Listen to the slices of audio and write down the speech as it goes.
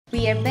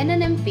We are Ben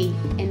and MP,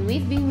 and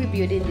we've been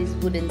rebuilding this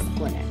wooden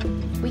schooner.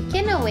 We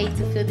cannot wait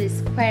to fill these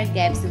square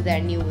gaps with our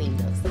new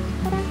windows.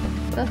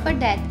 But for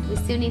that, we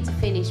still need to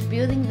finish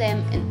building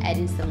them and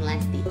adding some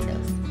last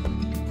details.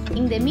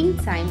 In the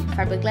meantime,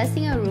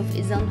 fiberglassing our roof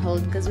is on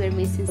hold because we're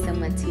missing some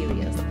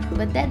materials.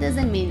 But that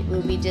doesn't mean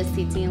we'll be just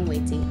sitting and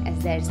waiting, as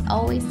there's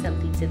always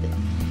something to do.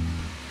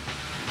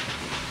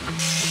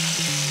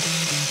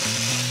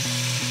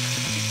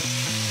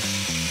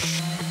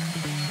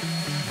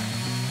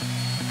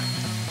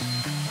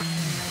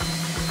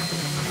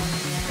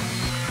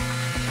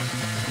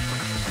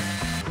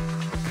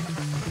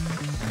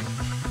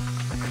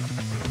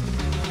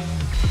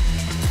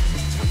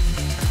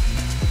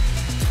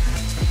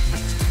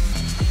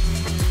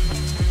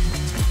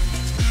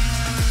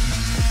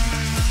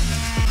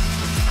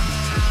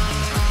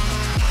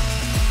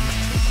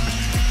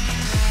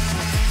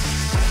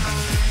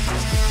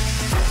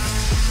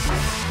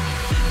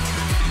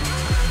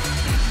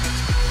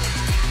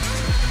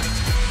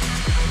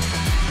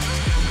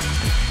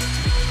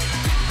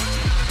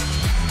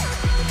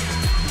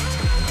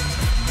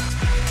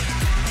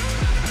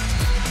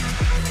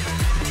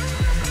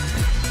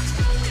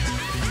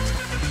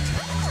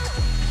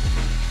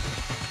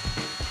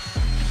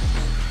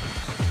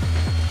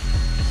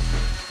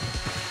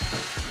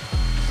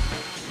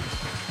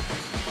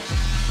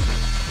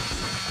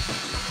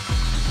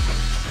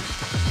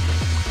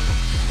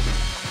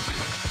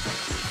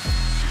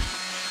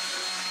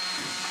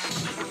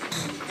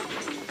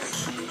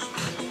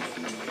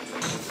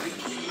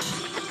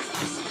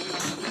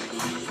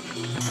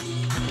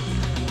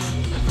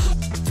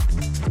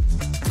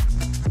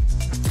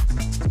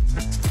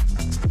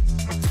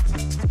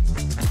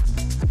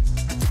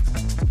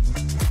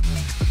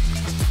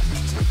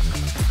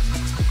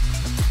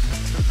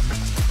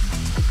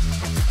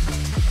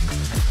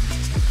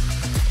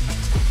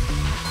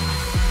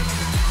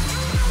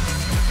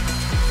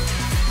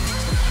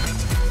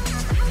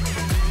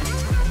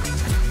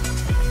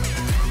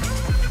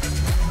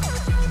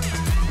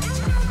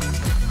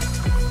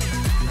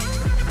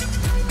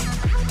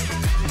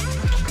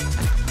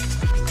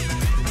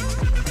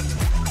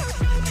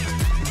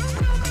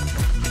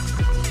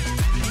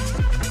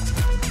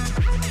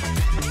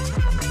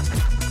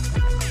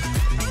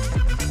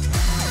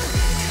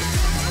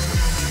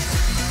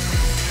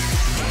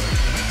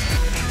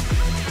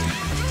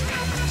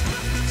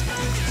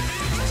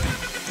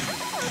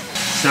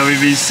 So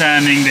we've been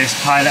sanding this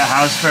pilot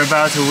house for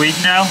about a week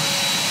now.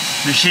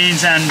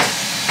 Machines and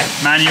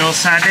manual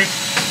sanding.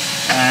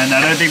 And I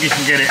don't think we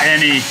can get it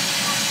any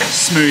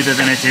smoother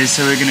than it is,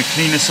 so we're going to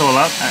clean this all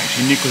up.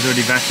 Actually, Nico's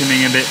already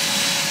vacuuming a bit.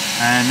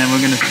 And then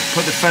we're going to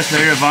put the first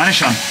layer of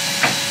varnish on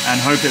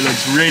and hope it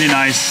looks really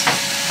nice.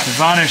 The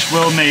varnish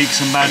will make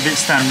some bad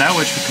bits stand out,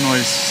 which we can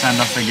always sand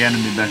off again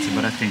and do better,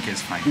 but I think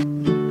it's fine.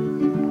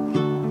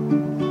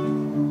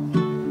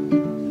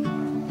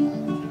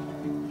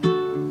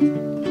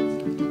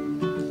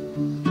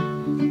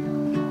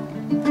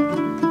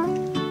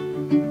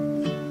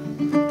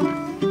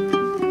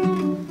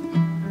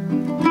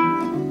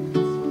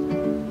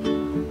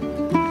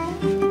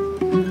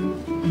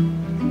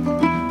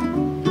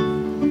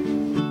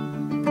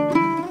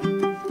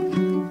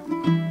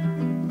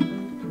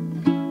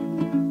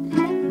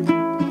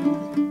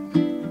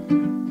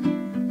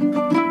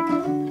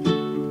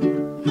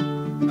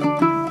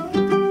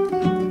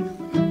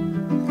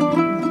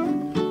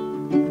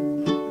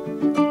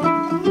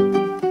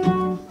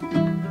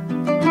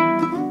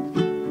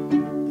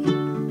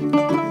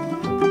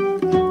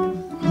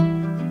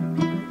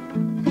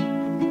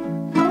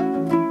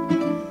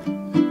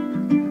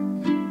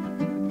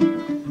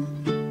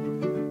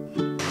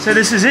 So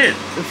this is it.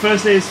 The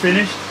first day is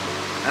finished.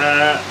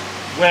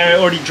 Where it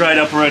already dried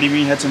up already,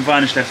 we had some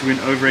varnish left. We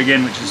went over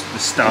again, which is the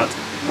start.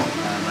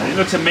 And it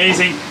looks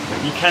amazing.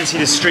 You can see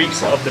the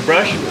streaks of the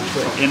brush, which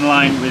were in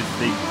line with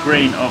the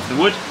grain of the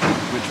wood,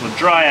 which will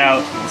dry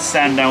out and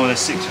sand down with a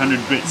 600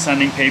 grit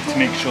sanding paper to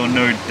make sure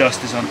no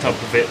dust is on top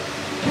of it.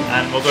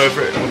 And we'll go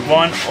over it with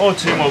 1 or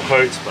 2 more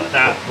coats, but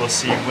that we'll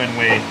see when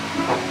we're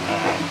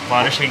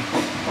varnishing.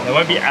 There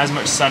won't be as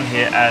much sun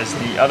here as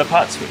the other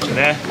parts, which are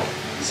there.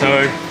 So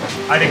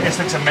I think this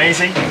looks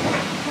amazing.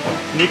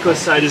 Nico's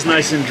side is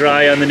nice and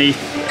dry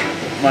underneath.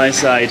 My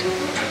side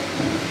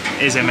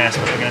is a mess,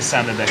 but we're going to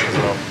sand the deck as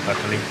well,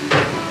 luckily.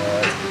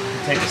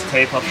 Take this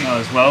tape off now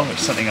as well, which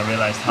is something I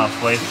realised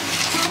halfway.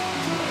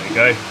 There we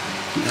go.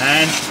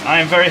 And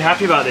I'm very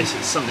happy about this.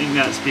 It's something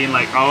that's been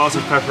like a lot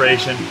of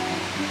preparation,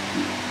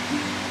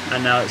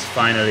 and now it's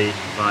finally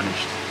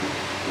varnished.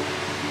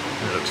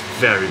 And it looks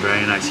very,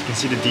 very nice. You can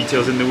see the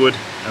details in the wood.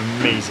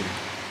 Amazing.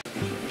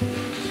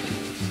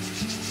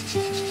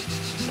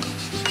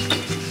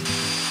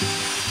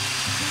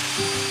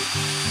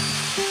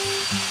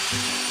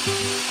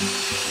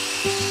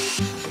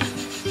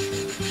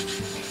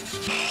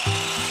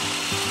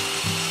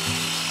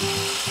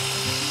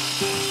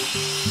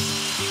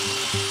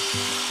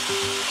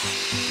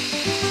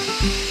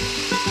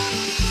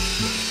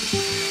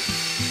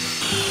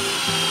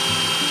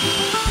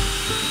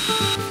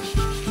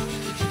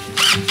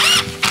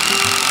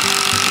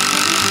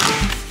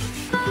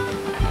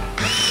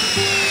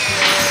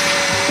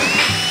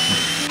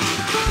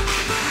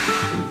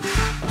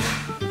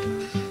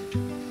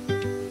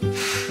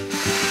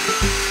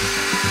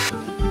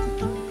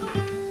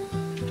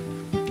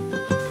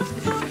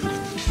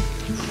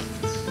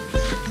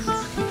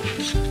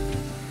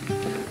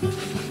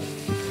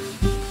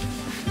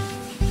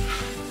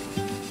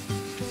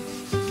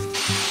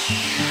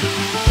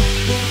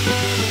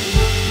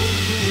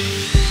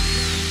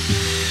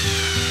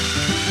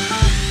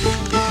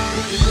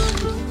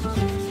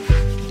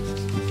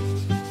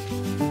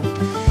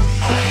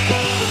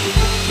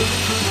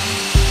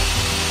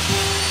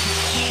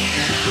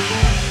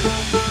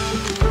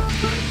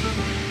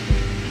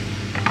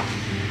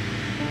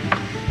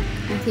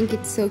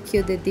 think it's so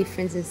cute, the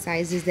difference in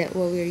sizes that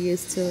what we're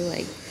used to.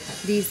 Like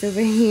these over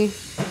here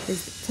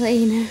is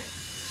plainer.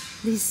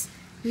 These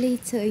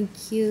little and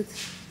cute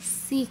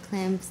sea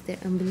clamps, they're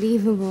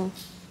unbelievable.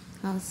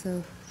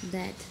 Also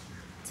that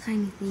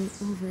tiny thing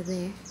over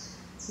there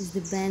is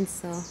the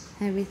bandsaw.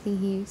 Everything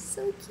here is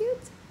so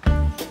cute.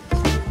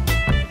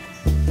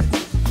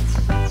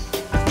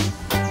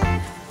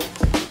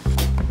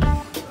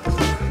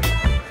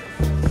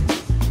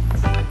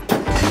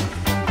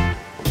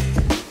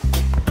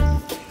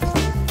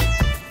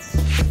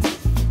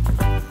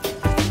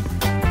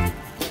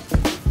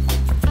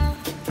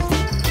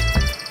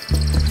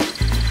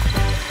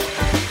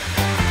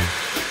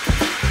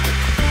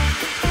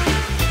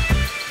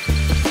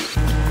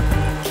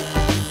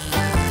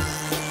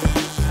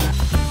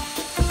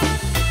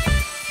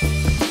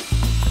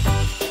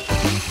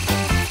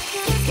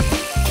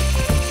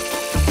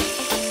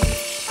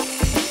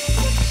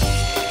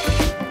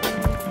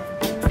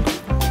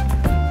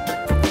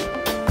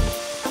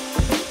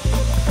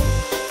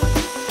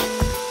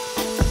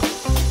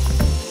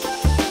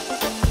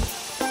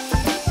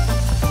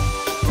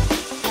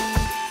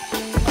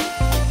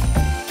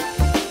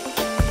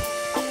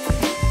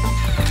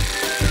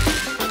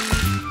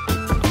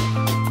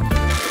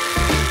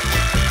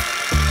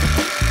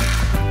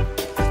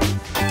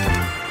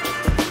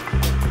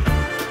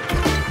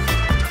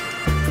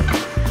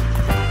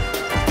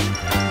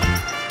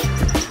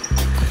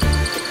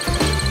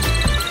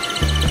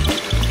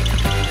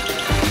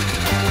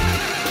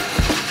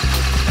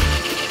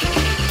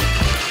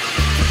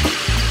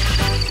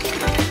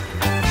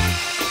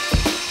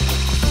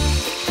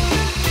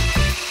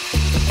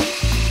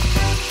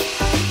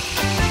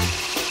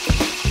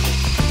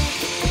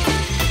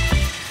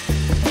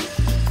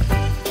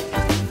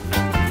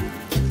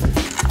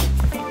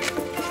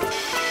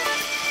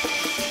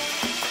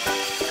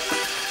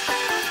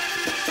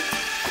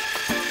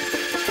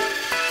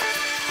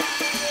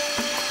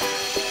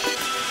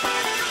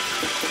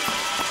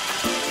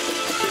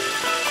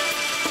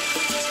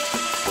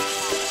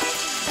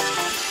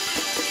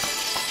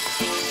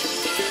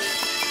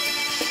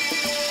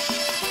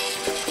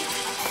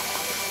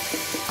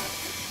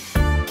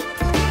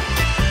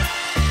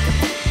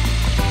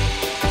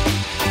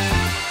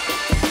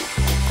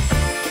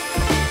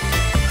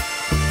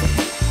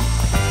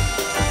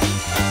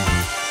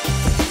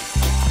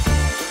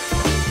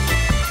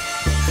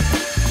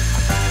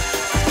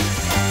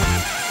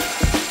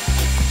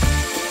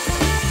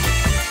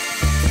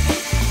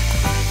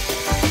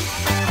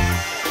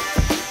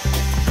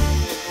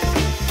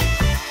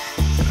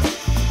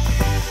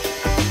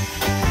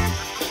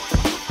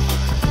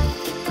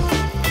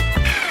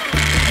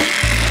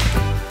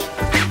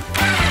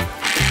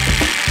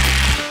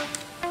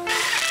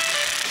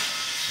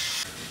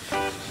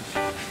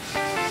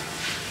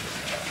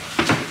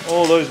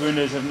 All those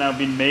windows have now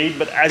been made,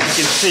 but as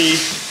you can see,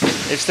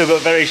 they've still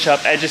got very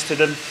sharp edges to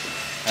them.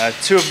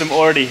 Two of them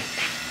already,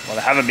 well,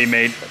 they haven't been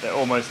made, but they're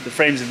almost, the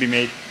frames have been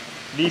made.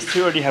 These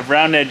two already have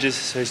round edges,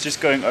 so it's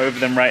just going over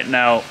them right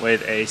now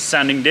with a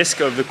sanding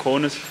disc over the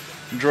corners,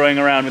 drawing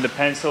around with a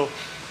pencil,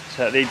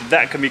 so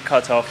that can be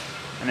cut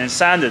off and then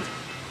sanded.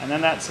 And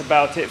then that's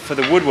about it for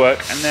the woodwork,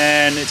 and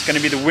then it's going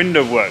to be the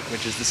window work,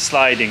 which is the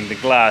sliding, the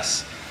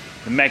glass,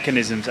 the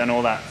mechanisms and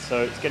all that.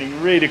 So it's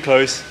getting really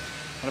close.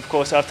 And of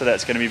course after that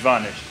it's going to be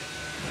varnished.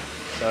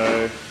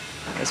 So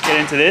let's get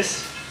into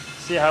this,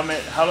 see how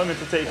long it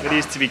will take for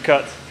these to be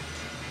cut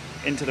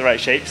into the right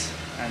shapes,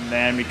 and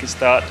then we can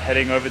start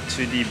heading over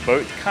to the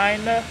boat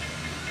kinda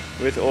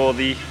with all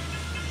the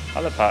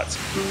other parts.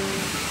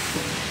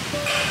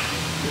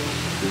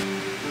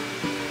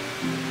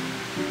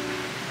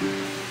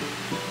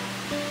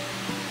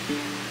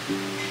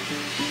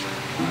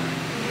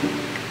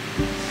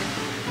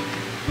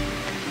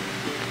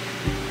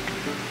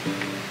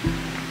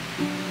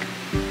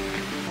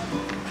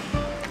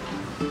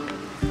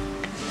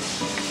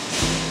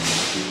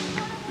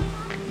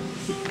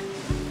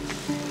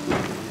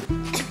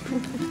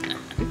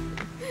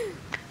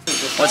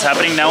 What's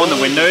happening now on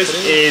the windows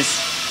is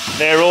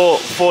they're all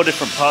 4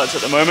 different parts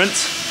at the moment,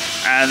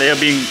 and they are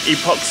being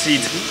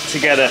epoxied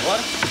together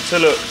to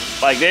look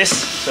like this.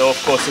 So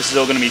of course this is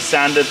all going to be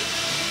sanded,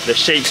 the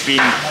shape's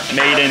being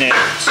made in it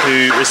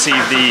to receive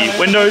the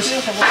windows.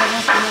 So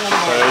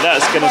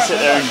that's going to sit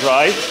there and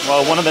dry.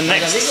 Well, one of the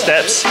next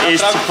steps is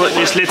to put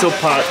this little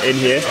part in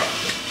here,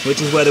 which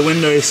is where the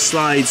window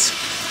slides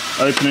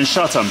open and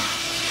shut on.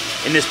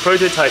 In this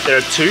prototype there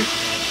are 2,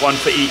 one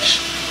for each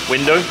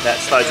window that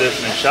slides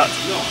open and shut.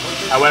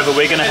 However,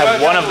 we're going to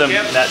have one of them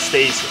that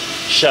stays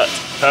shut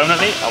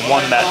permanently and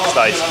one that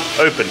slides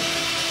open.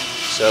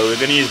 So we're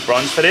going to use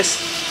bronze for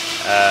this.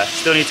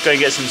 Still need to go and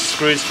get some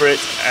screws for it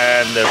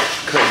and the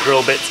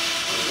drill bit.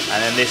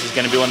 And then this is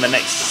going to be one of the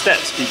next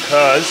steps,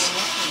 because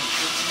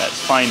let's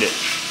find it.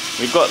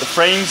 We've got the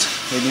frames,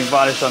 they've been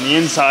varnished on the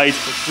inside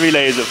with 3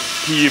 layers of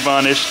PU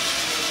varnish.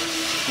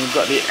 We've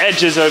got the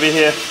edges over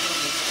here,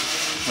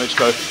 which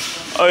go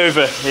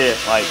over here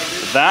like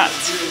that,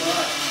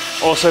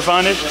 also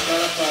varnished.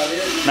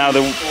 Now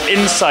the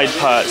inside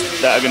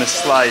parts that are going to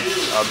slide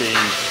are being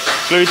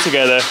glued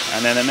together,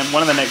 and then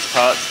one of the next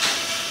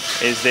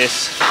parts is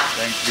this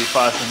going to be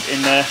fastened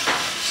in there,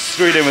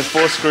 screwed in with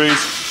 4 screws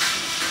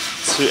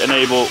to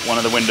enable one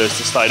of the windows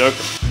to slide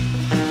open.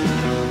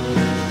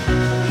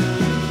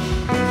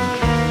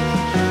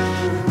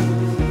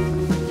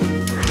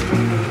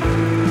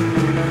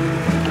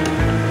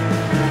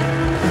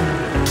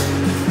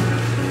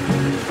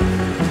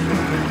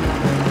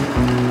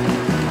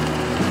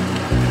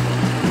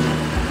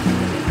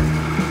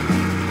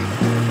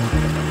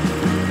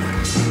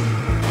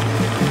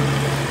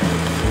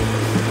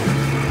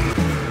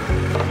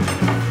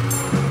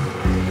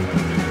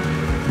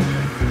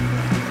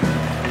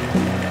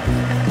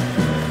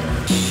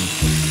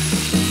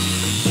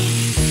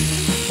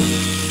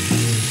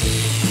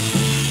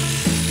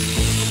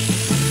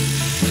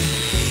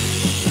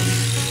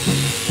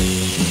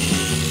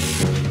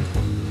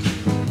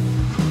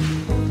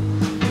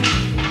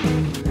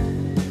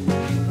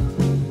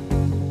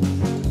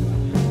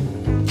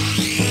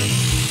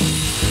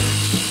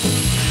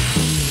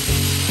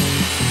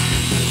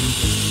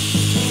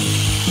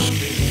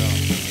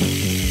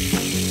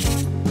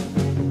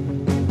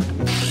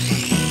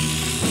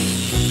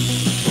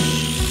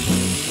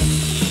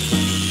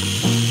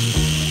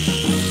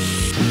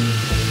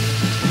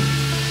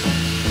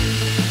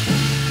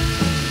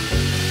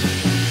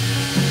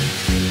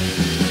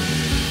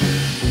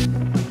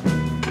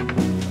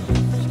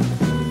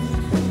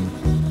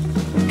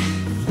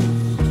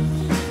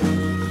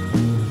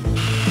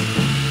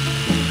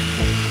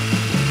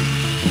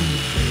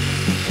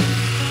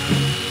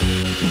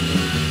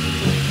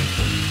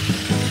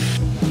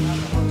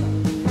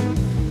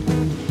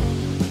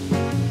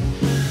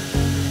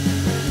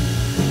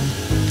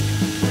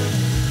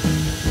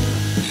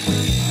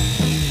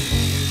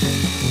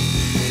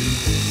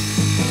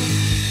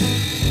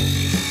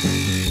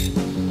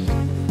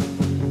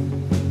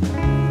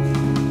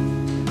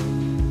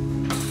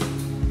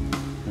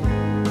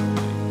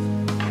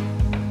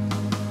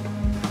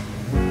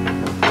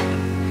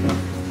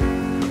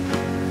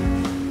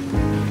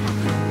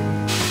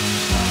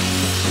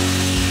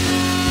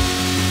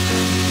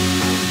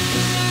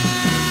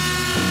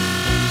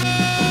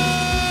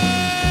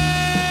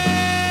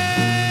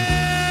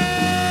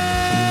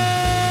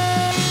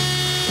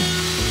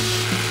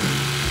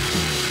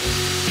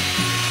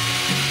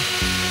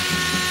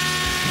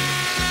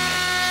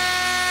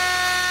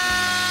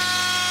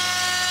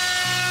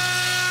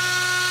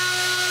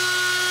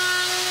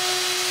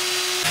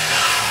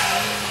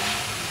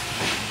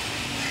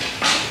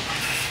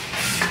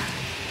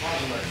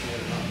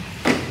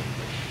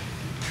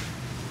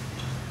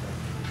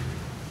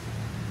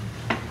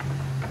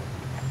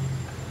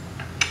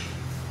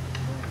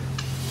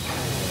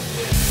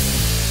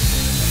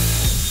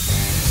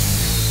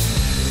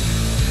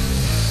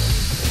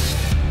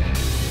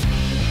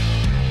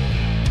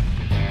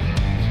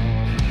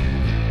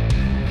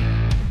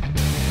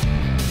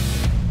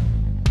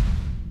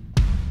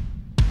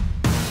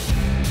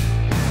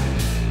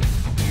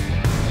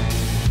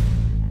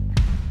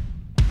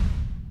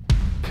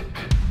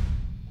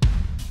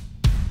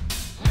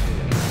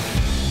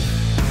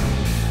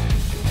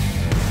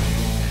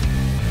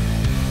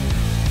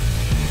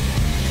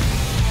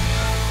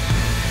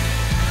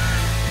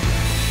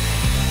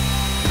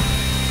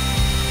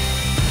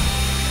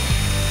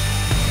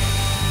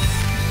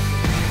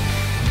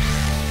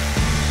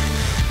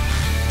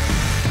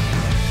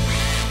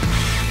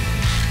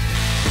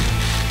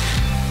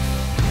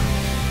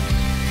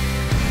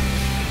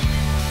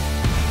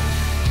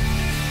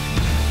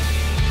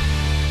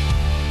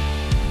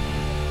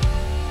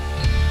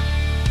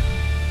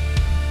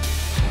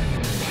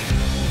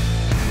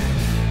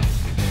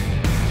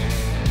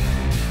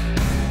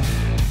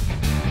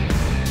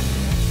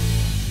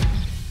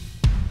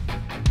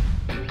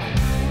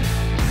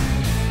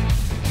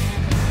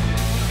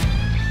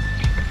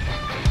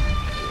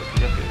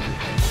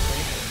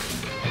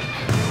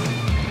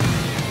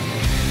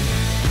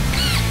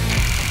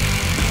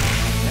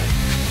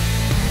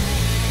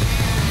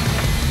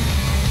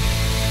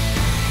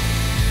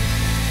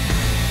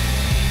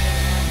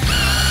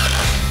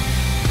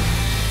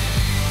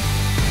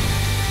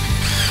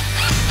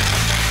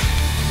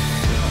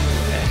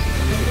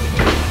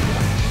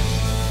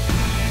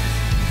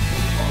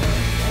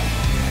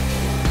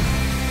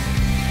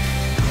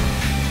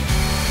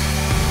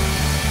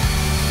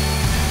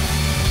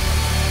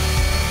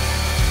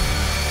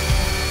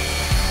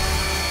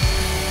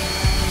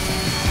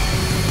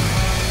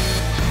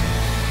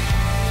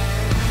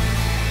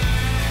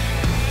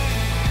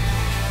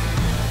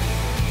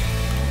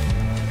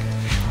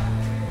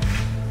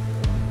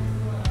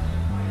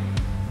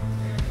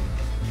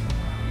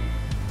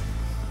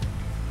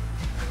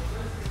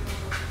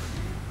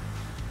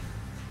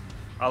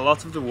 A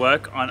lot of the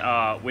work on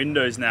our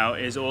windows now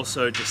is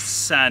also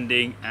just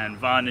sanding and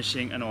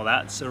varnishing and all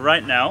that. So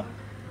right now,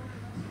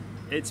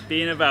 it's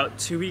been about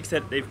 2 weeks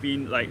that they've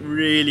been like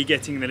really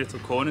getting the little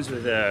corners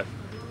with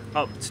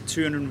up to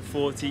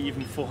 240,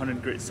 even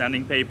 400 grit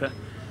sanding paper,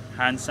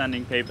 hand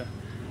sanding paper.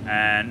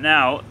 And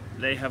now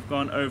they have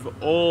gone over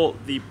all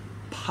the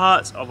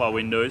parts of our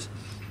windows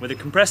with a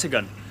compressor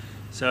gun.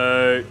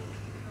 So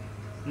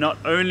not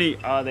only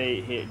are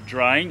they here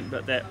drying,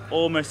 but they're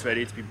almost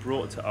ready to be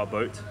brought to our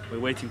boat. We're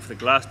waiting for the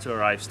glass to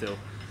arrive still.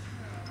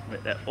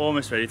 They're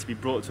almost ready to be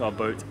brought to our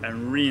boat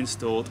and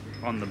reinstalled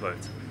on the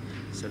boat.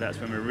 So that's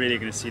when we're really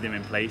going to see them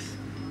in place.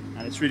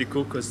 And it's really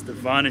cool because the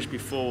varnish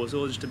before was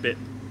all just a bit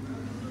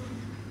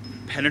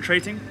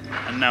penetrating,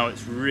 and now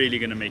it's really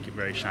going to make it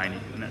very shiny,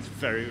 and that's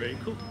very, very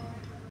cool.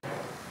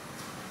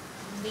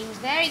 Being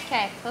very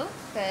careful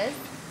because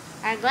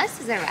our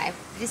glasses arrived.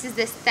 This is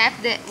the step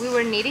that we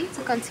were needing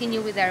to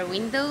continue with our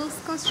windows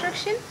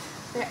construction.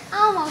 They're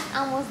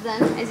almost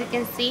done. As you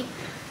can see,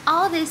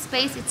 all this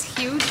space, it's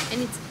huge,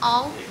 and it's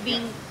all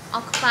being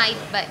occupied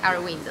by our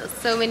windows.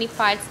 So many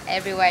parts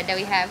everywhere that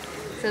we have.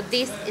 So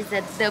this is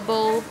a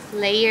double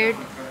layered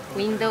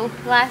window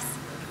glass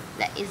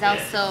that is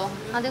also,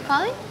 how do you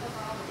call it?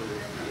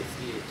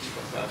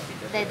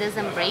 That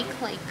doesn't break,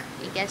 like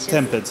it gets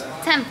just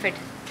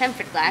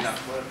tempered glass.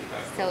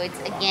 So it's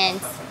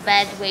against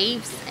bad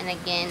waves and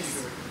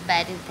against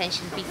bad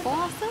intentions people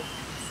also.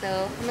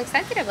 So I'm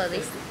excited about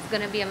this. It's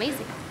gonna be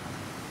amazing.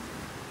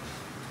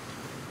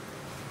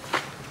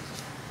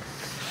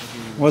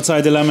 What's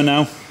our dilemma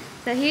now?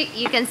 So here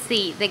you can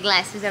see the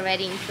glass is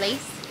already in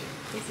place.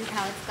 This is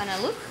how it's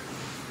gonna look.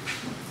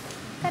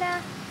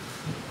 Ta-da!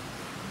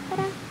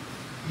 Ta-da!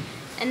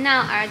 And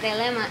now our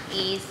dilemma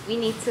is we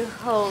need to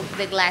hold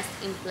the glass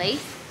in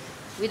place.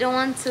 We don't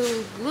want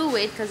to glue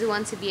it because we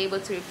want to be able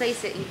to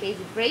replace it in case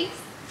it breaks.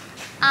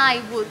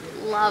 I would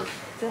love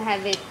to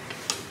have it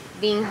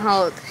being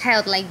held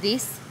like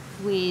this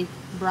with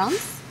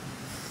bronze.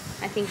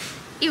 I think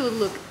it would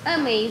look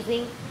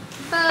amazing.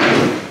 But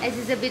as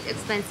it's a bit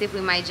expensive,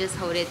 we might just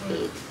hold it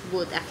with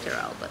wood after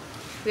all. But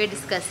we're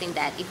discussing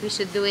that. If we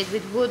should do it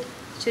with wood,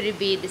 should it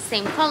be the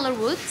same color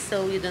wood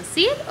so you don't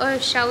see it? Or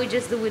shall we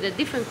just do with a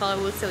different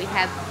color wood so we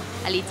have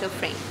a little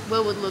frame?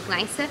 What would look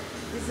nicer?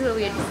 This is what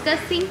we are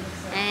discussing,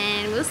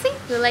 and we'll see.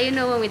 We'll let you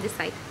know when we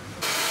decide.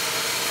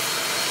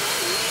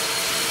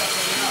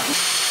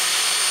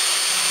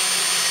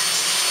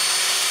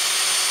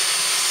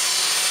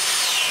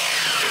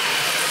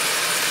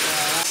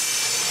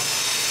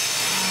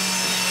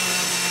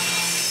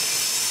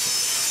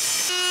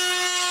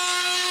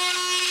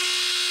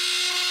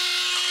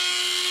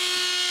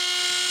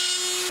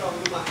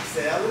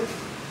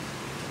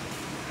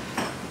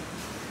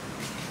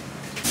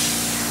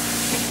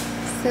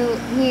 So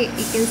here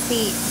you can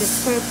see the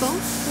purple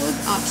wood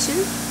option,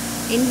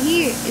 and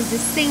here is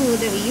the same wood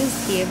that we used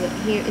here, but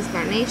here is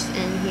varnished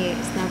and here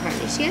is not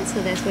varnished yet,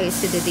 so that's where you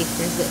see the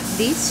difference. But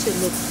these should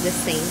look the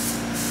same,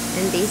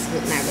 and this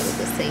would never look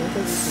the same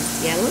because this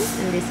is yellow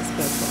and this is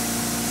purple.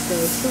 So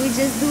should we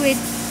just do it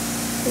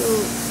so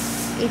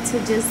it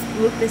should just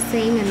look the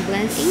same and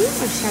blend in,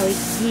 or shall we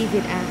give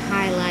it a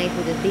highlight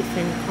with a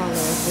different color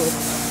of wood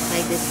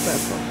like this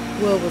purple?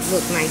 What would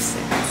look nicer?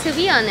 To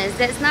be honest,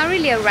 that's not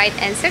really a right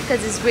answer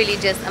because it's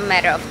really just a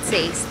matter of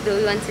taste. Do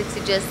we want it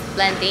to just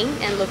blend in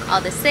and look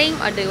all the same,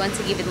 or do we want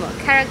to give it more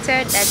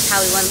character? That's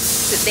how we want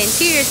the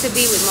interior to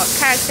be, with more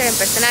character and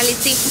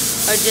personality,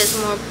 or just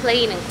more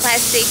plain and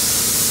classic.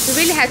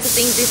 We really have to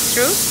think this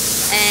through,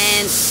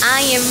 and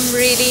I am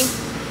really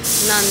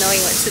not knowing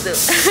what to do.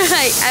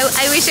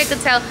 I wish I could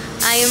tell.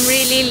 I am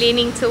really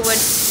leaning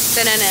towards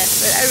banana,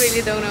 but I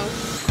really don't know.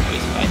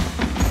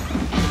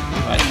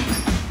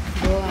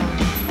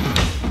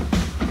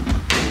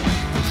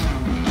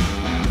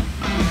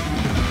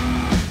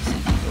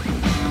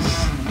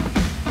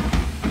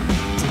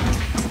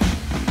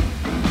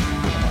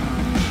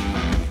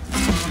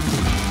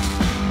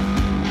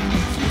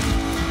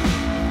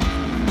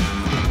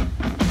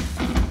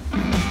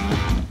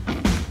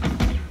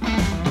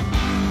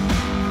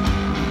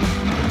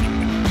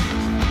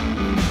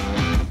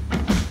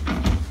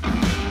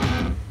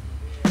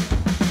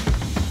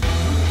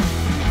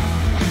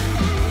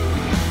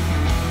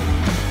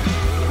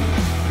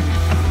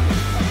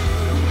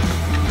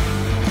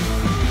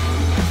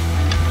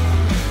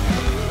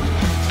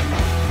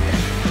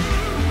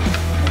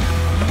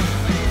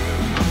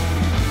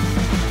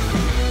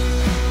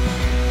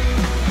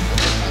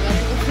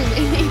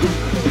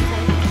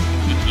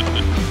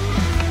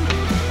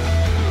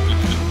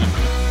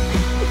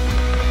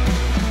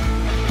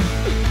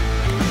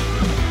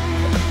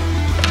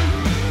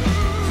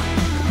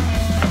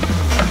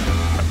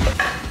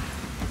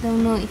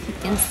 Don't know if you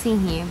can see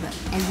here, but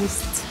as these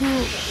two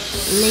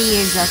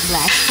layers of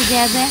glass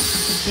together,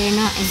 they're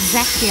not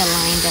exactly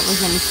aligned. That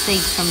was a mistake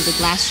from the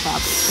glass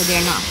shop, so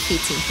they're not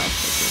fitting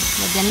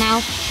perfectly. But then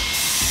now,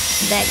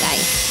 that guy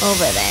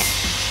over there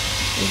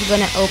is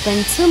gonna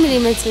open 2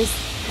 millimeters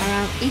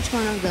around each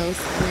one of those,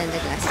 and then the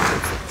glass will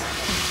fit.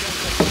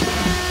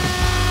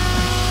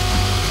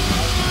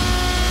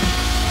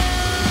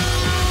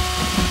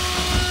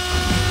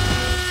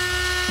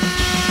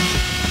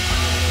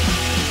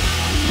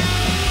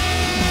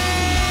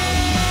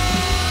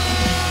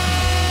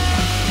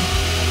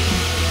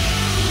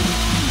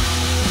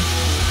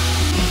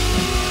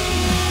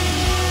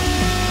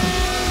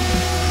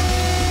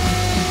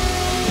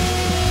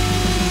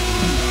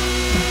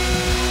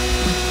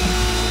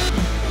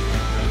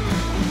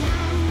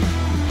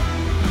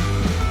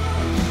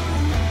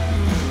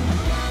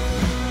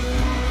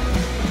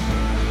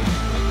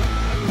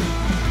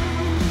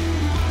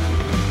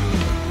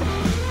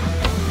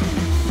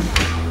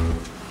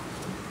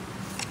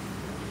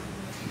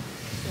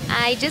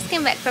 I just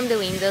came back from the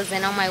windows,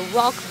 and on my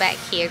walk back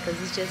here,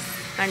 because it's just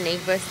our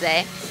neighbors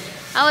there,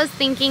 I was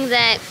thinking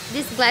that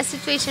this glass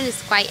situation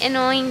is quite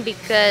annoying,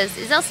 because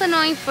it's also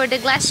annoying for the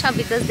glass shop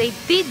because they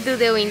did do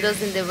the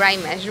windows in the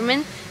right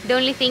measurement. The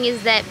only thing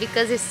is that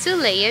because it's 2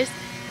 layers,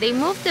 they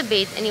moved a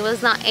bit and it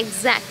was not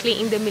exactly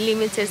in the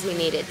millimeters we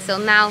needed. So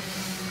now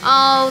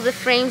all the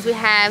frames we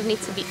have need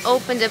to be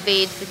opened a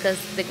bit because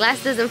the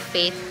glass doesn't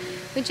fit,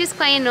 which is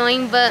quite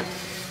annoying, but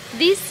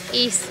this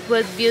is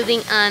what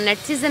building an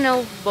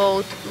artisanal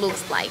boat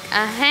looks like.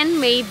 A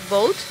handmade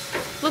boat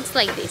looks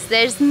like this.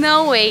 There's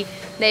no way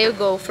that you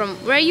go from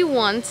where you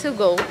want to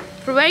go,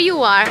 from where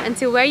you are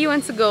until where you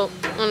want to go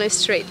on a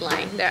straight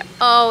line. There are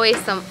always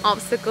some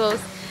obstacles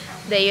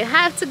that you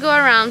have to go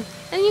around,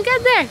 and you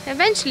get there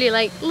eventually.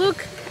 Like,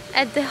 look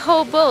at the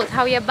whole boat,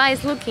 how Yabá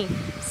is looking.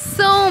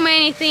 So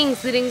many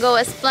things didn't go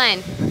as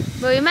planned,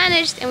 but we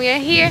managed and we are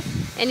here,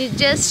 and it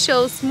just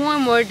shows more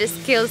and more the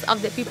skills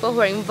of the people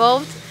who are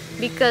involved,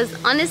 because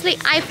honestly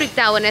I freaked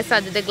out when I saw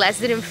that the glass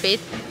didn't fit,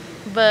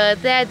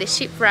 but they're the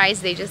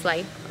shipwrights. They just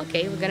like,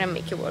 okay, we're gonna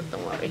make it work,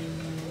 don't worry.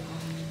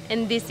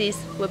 And this is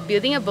what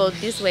building a boat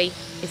this way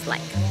is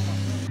like.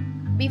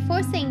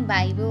 Before saying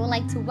bye, we would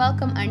like to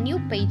welcome our new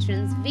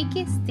patrons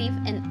Vicky, Steve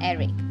and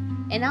Eric,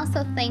 and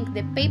also thank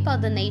the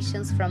PayPal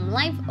donations from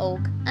Live Oak,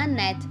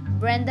 Annette,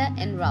 Brenda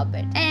and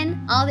Robert, and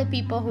all the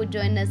people who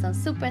joined us on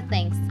Super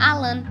Thanks: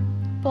 Alan,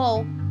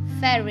 Paul,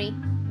 Ferry,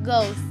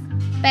 Ghost,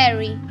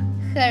 Perry,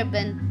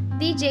 Herben,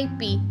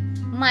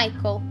 DJP,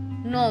 Michael,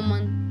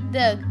 Norman,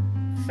 Doug,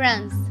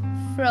 Franz,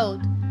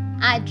 Frode,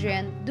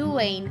 Adrian,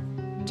 Duane,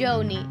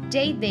 Joni,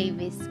 J.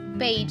 Davis,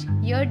 Paige,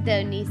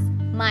 Jordanis,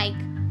 Mike,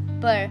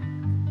 Burr,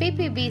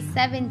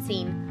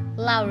 PPB17,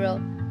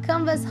 Lauro,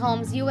 Canvas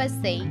Homes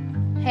USA,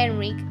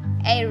 Henrik,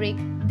 Eric,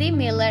 D.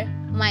 Miller,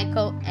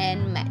 Michael,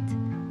 and Matt.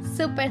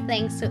 Super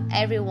thanks to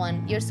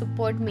everyone. Your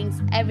support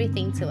means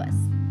everything to us.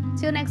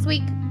 Till next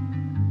week.